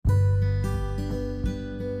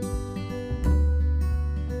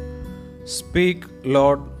Speak,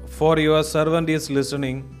 Lord, for your servant is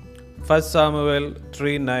listening. 1 Samuel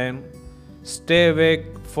 3:9. Stay awake,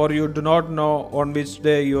 for you do not know on which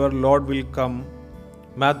day your Lord will come.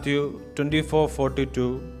 Matthew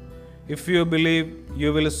 24:42. If you believe,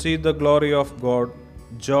 you will see the glory of God.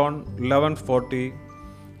 John 11:40.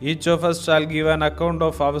 Each of us shall give an account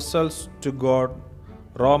of ourselves to God.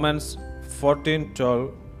 Romans 14:12.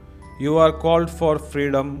 You are called for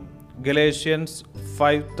freedom. Galatians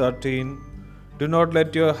 5:13. Do not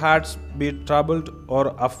let your hearts be troubled or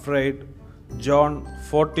afraid. John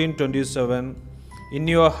 14:27. In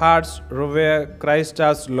your hearts revere Christ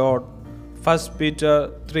as Lord. 1 Peter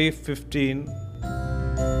 3:15.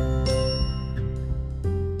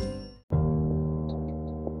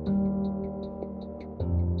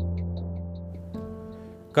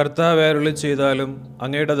 കർത്താവ് അരുളി ചെയ്താലും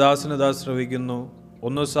അങ്ങയുടെ ദാസന് ശ്രവിക്കുന്നു.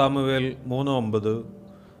 1 Samuel 3:9.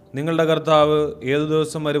 നിങ്ങളുടെ കർത്താവ് ഏതു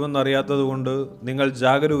ദിവസം വരുമെന്നറിയാത്തതുകൊണ്ട് നിങ്ങൾ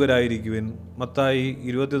ജാഗരൂകരായിരിക്കുവിൻ. മത്തായി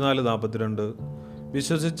 24:42.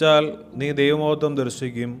 വിശ്വസിച്ചാൽ നീ ദൈവമഹത്വം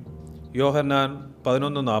ദർശിക്കും. യോഹന്നാൻ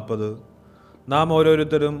 11:40. നാം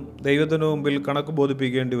ഓരോരുത്തരും ദൈവത്തിനു മുമ്പിൽ കണക്ക്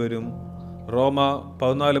ബോധിപ്പിക്കേണ്ടി വരും. റോമ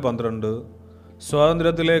 14:12.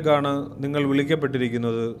 സ്വാതന്ത്ര്യത്തിലേക്കാണ് നിങ്ങൾ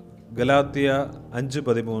വിളിക്കപ്പെട്ടിരിക്കുന്നത്. ഗലാത്യ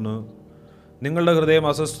 5:13. നിങ്ങളുടെ ഹൃദയം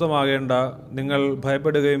അസ്വസ്ഥമാകേണ്ട, നിങ്ങൾ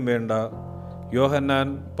ഭയപ്പെടുകയും വേണ്ട. യോഹന്നാൻ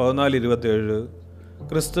 14:27.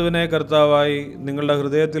 ക്രിസ്തുവിനെ കർത്താവായി നിങ്ങളുടെ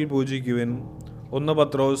ഹൃദയത്തിൽ പൂജിക്കുവിൻ. 1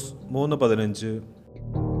 പത്രോസ് 3:15.